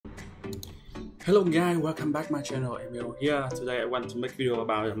Hello guys, welcome back my channel. Emil here. Today I want to make video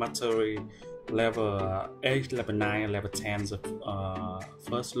about the mastery level 8, level 9, and level 10.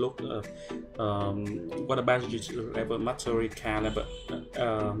 First look what about level mastery card level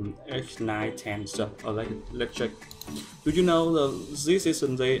 8, 9, 10. So let's check. Do you know this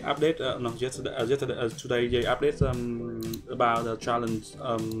season they update? No, today they update about the challenge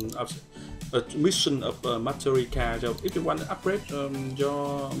of mission of mastery card. So if you want to upgrade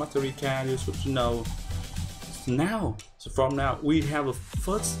your mastery card, you should know now. So from now we have the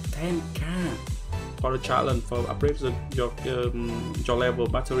first 10 card for the challenge for upgrade your level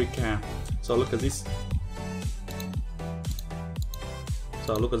mastery card. So look at this.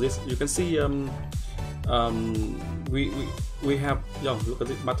 You can see we have look at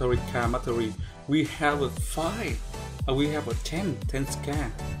this mastery card. We have a 5. We have a 10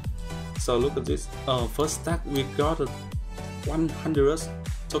 card. So look at this. First stack we got 100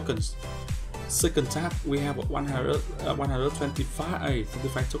 tokens. Second tab we have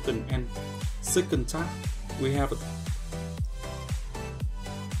 125 token, and second tab we have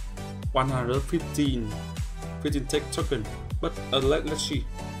 115 tech token. But let's see.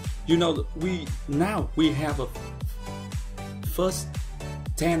 You know we have a first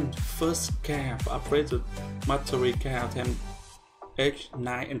 10 first card for upgraded mastery card 10. 8,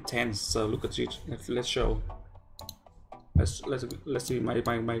 9, and 10. So look at it. Let's show. Let's see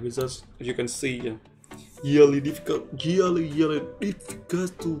my results. As you can see, yearly difficult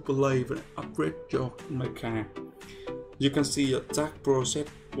to play and upgrade your car. You can see attack process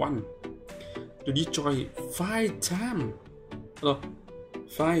 1 to destroy 5 times. 5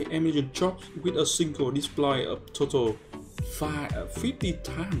 ammunition drops with a single display of total 50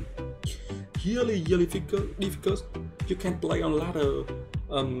 times. Yearly difficult. You can play on ladder,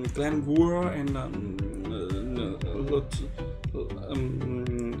 clan war, and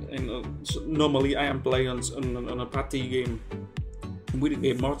normally I am playing on a party game with a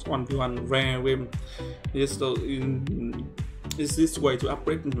game mode 1v1 rare game. Yes, so is this way to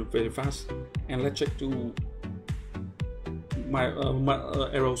upgrade very fast. And let's check to my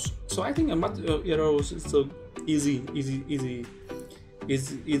arrows. So I think arrows is so easier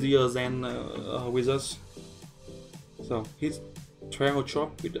than wizards. So his travel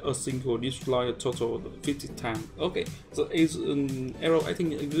chop with a single destroy a total 50 times. Okay, so is arrow I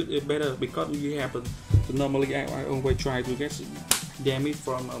think good better because we have normally I always try to get damage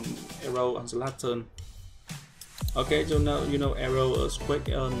from arrow on the last turn. Okay, so now you know arrow quick.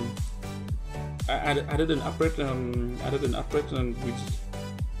 I didn't upgrade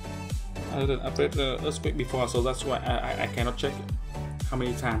earthquake before, so that's why I cannot check how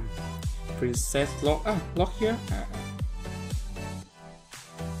many times. Princess lock here.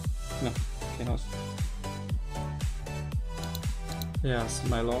 No, cannot. Yes,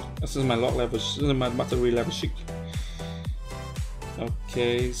 my lock. This is my lock level. This is my battery level 6.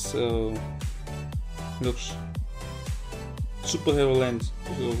 Okay, so looks superhero lens.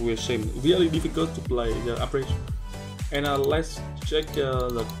 So we're same. Really difficult to play the upgrade. And let's check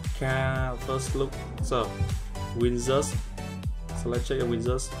the car first look. So wizards. So let's check the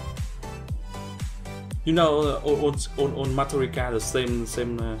wizards. You know on mastery card the same.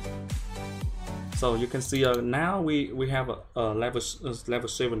 So you can see now we have a level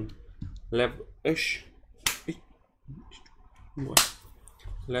 7, level 8,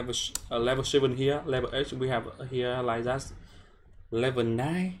 level 7 here, level 8 we have here like that, level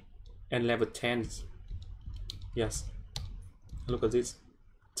 9 and level 10. Yes, look at this,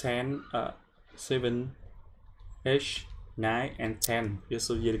 10, 7, 8, 9 and 10. Yes,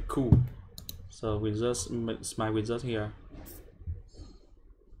 so really cool. So wizards, my wizard here.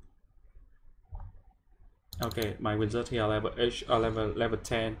 Okay, my wizard here level 8 or level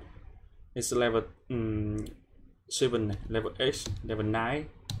 10. It's level 7, level 8, level 9,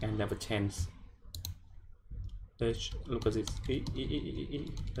 and level 10. Look at this. Okay,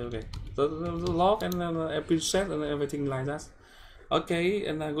 the log and every set and everything like that. Okay,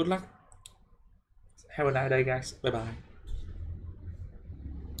 and good luck. Have a nice day, guys. Bye bye.